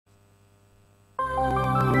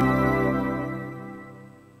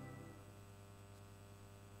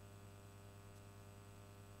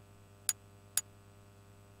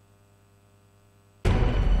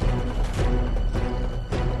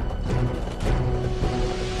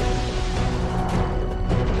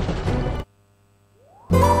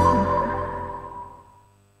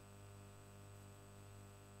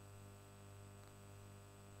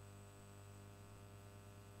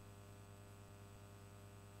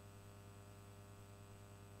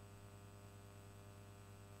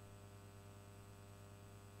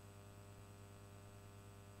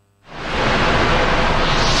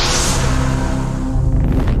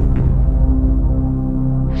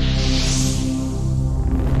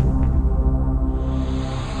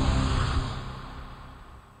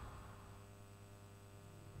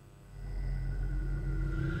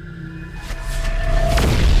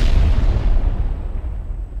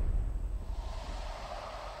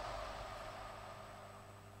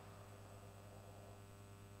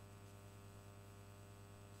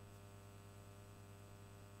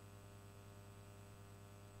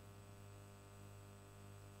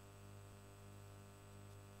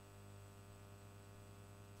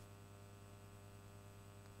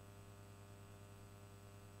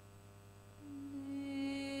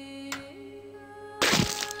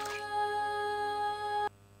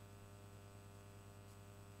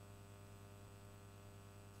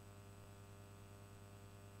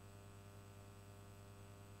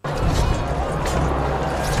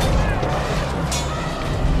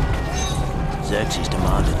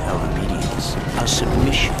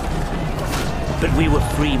But we were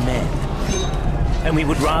free men, and we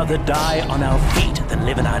would rather die on our feet than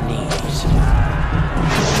live on our knees.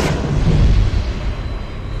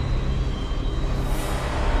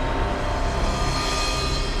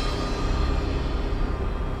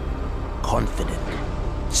 Confident,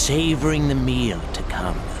 savoring the meal to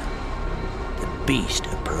come, the beast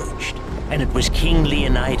approached, and it was King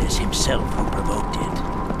Leonidas himself who provoked it.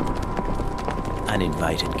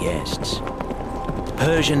 Uninvited guests.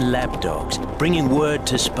 Persian lapdogs bringing word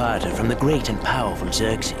to Sparta from the great and powerful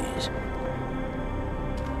Xerxes.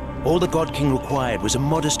 All the God King required was a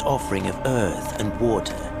modest offering of earth and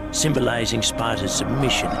water, symbolizing Sparta's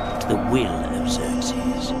submission to the will of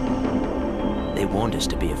Xerxes. They warned us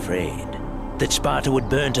to be afraid, that Sparta would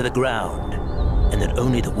burn to the ground, and that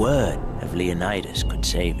only the word of Leonidas could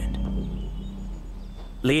save it.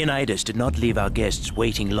 Leonidas did not leave our guests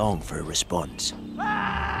waiting long for a response.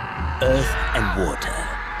 Earth and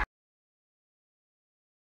water.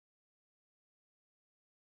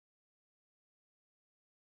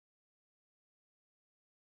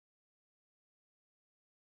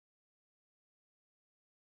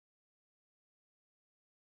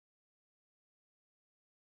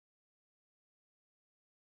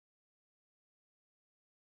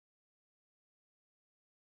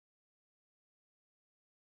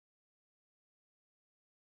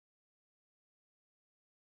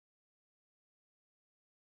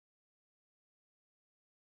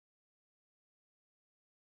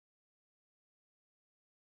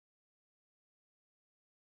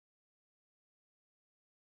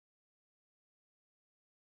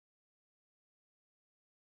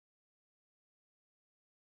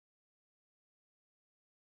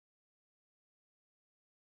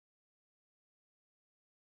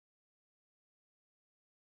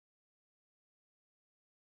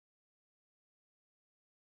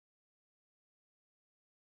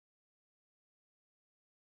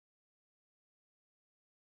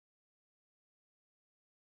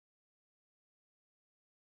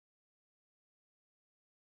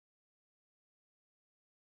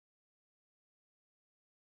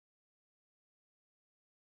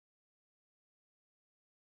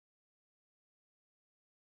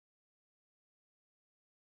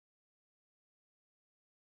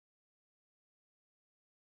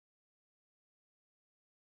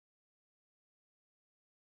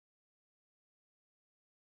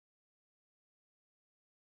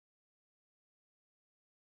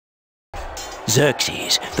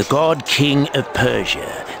 Xerxes, the god king of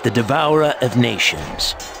Persia, the devourer of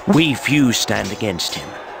nations. We few stand against him.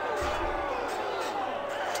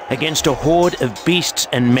 Against a horde of beasts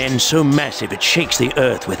and men so massive it shakes the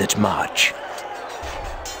earth with its march.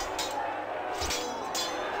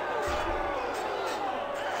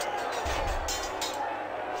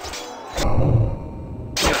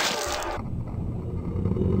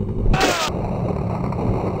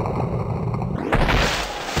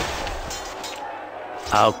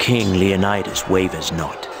 Our king Leonidas wavers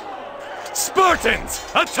not. Spartans,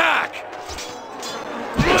 attack!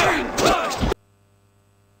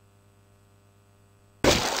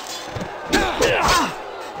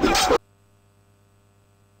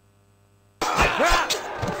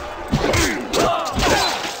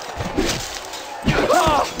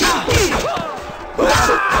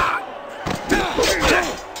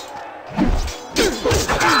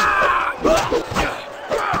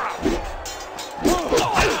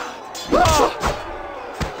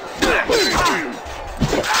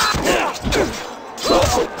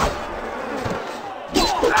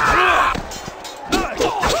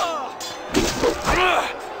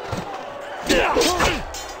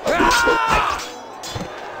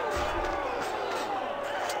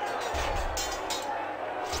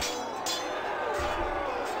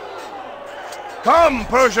 Come,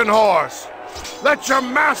 Persian horse! Let your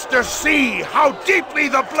master see how deeply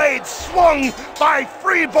the blade swung by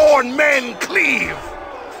freeborn men cleave!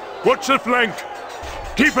 Watch the flank!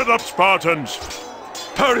 Keep it up, Spartans!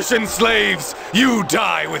 Persian slaves, you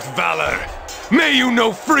die with valor! May you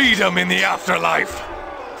know freedom in the afterlife!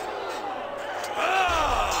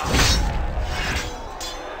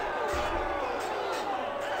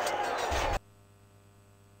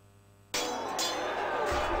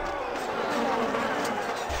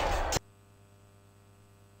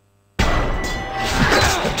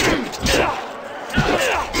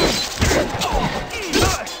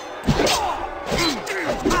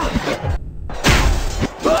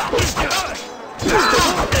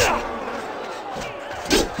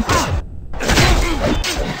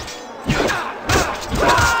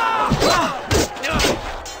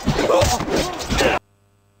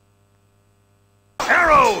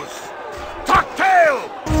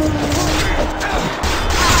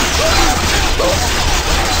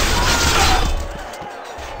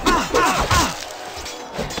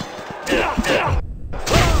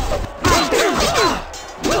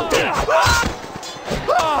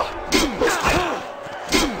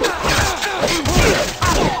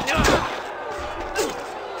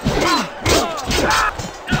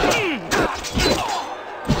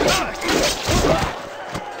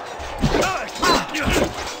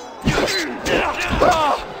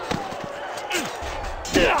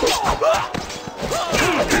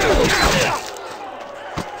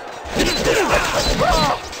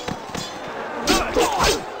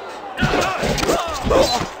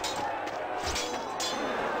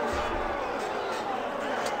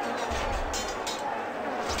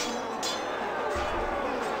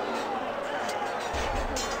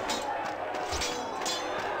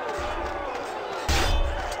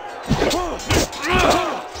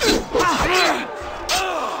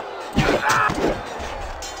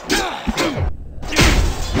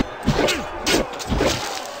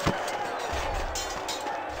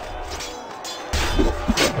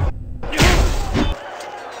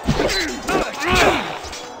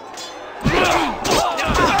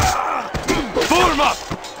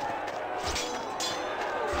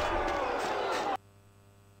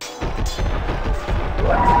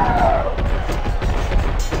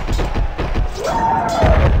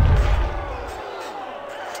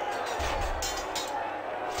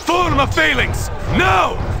 Phalanx!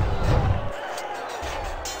 Now!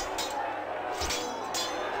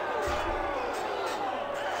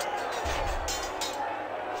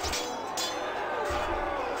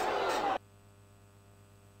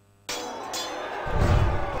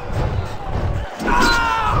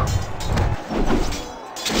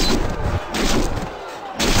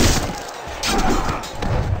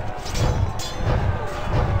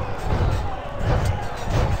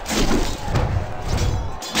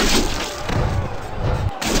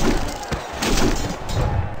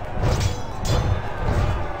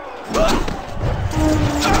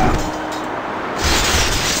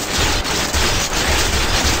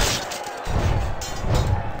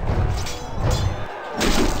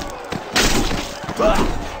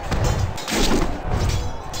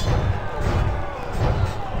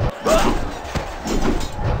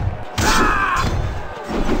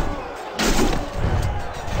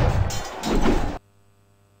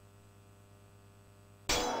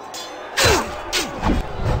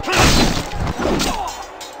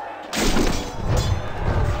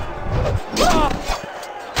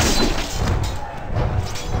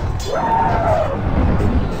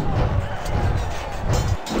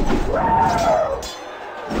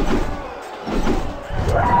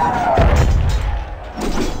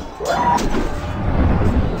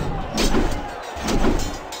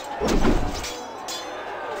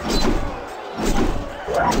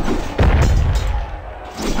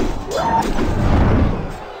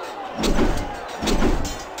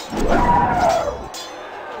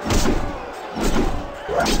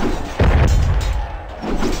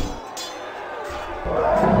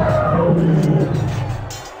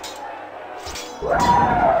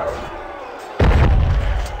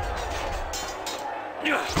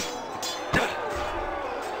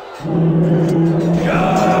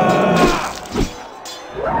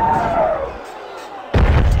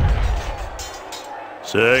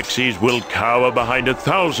 Xerxes will cower behind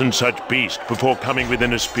 1,000 such beasts before coming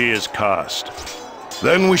within a spear's cast.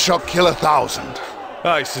 Then we shall kill 1,000.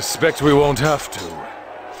 I suspect we won't have to.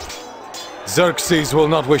 Xerxes will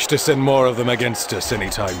not wish to send more of them against us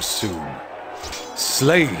anytime soon.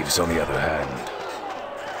 Slaves, on the other hand.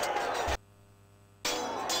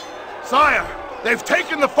 Sire, they've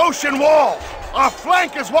taken the Phocian wall! Our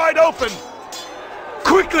flank is wide open!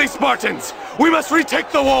 Quickly, Spartans! We must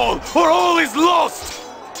retake the wall, or all is lost!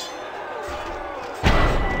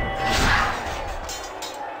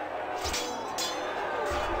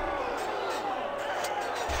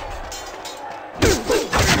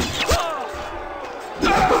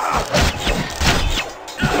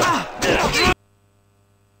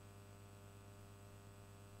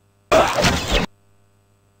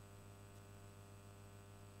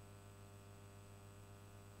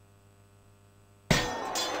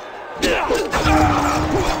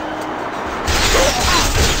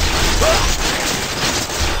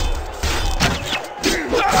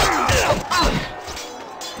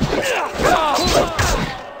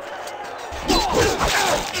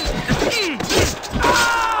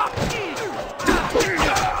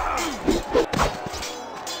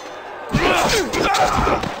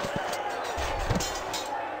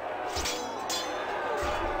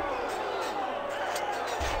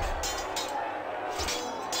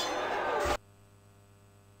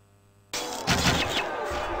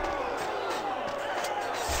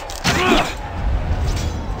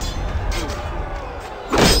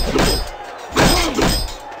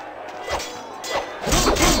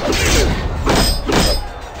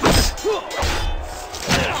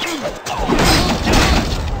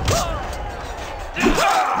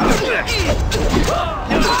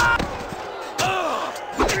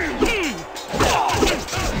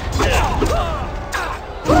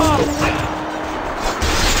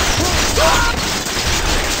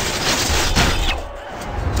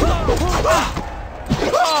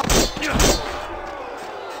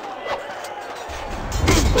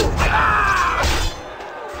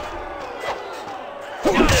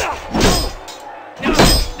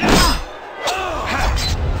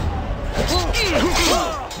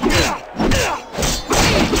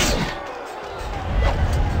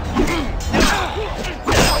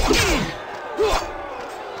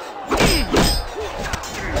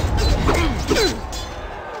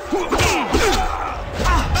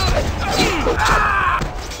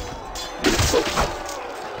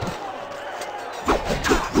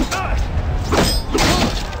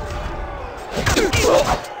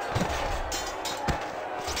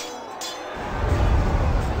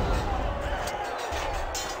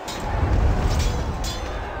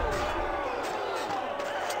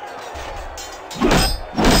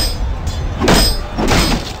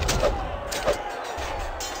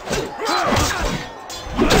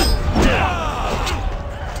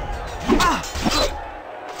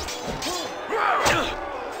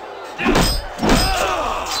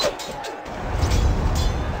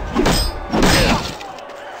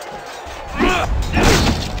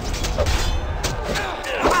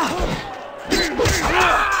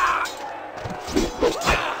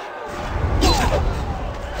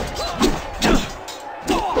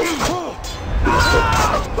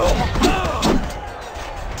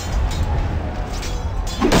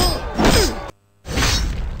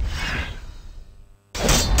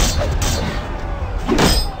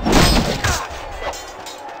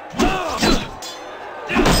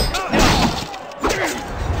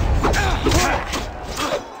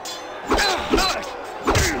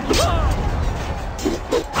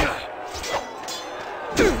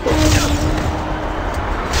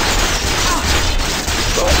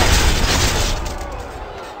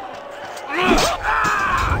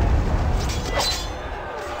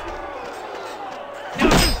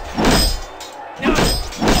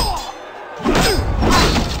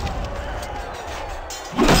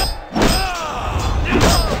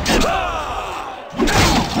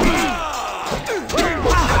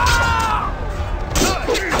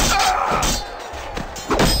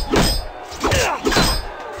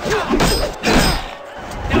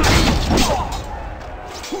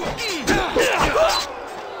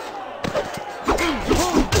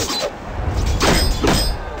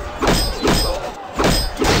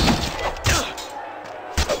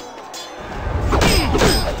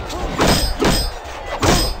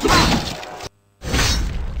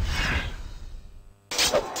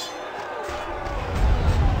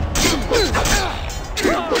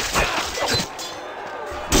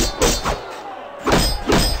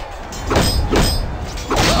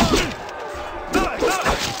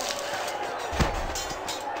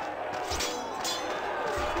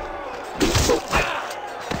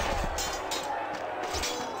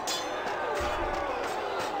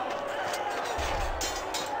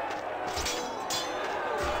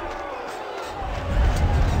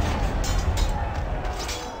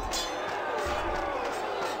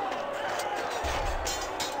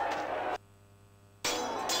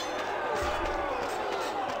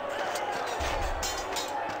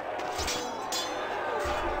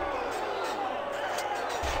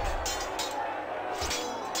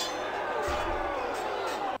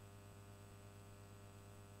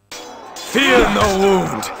 Fear no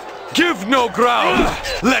wound, give no ground,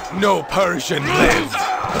 let no Persian live.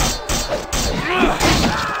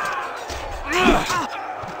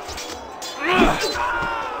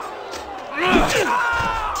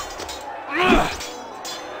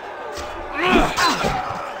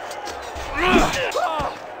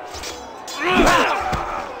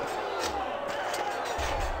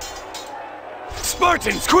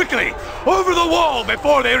 Spartans, quickly! Over the wall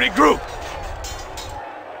before they regroup!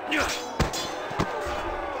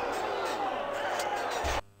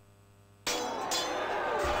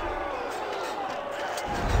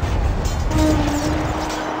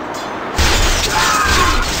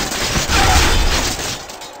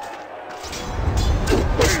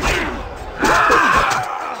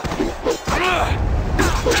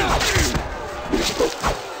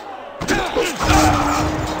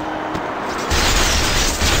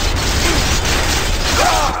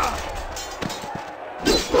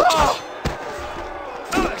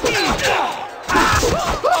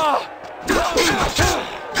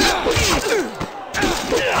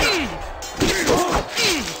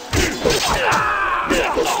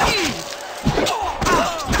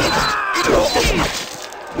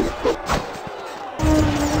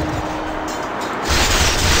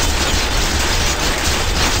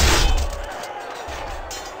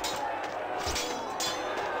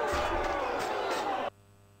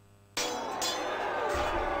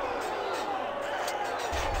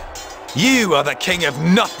 You are the king of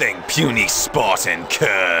nothing, puny Spartan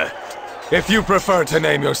cur! If you prefer to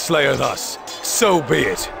name your slayer thus, so be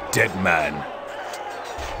it, dead man.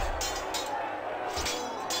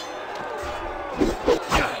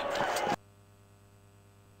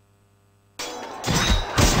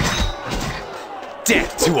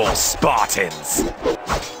 Death to all Spartans!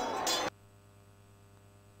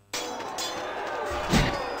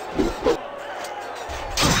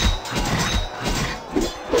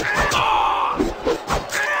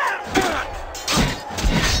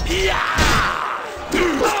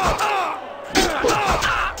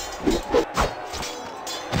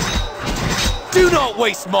 Do not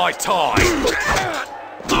waste my time!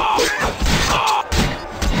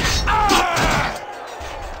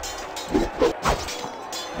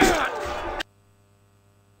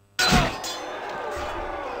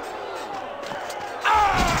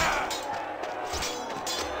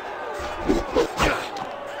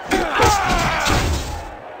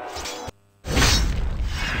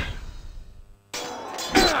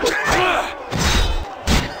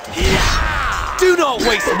 Do not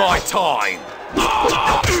waste my time!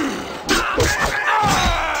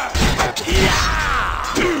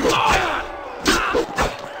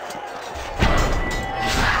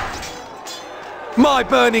 My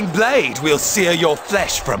burning blade will sear your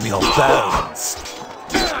flesh from your bones.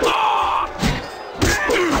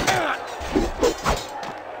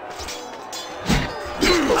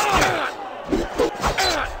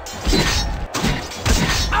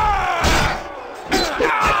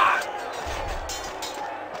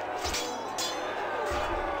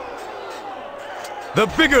 The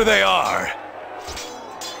bigger they are,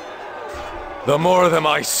 the more of them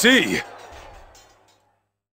I see.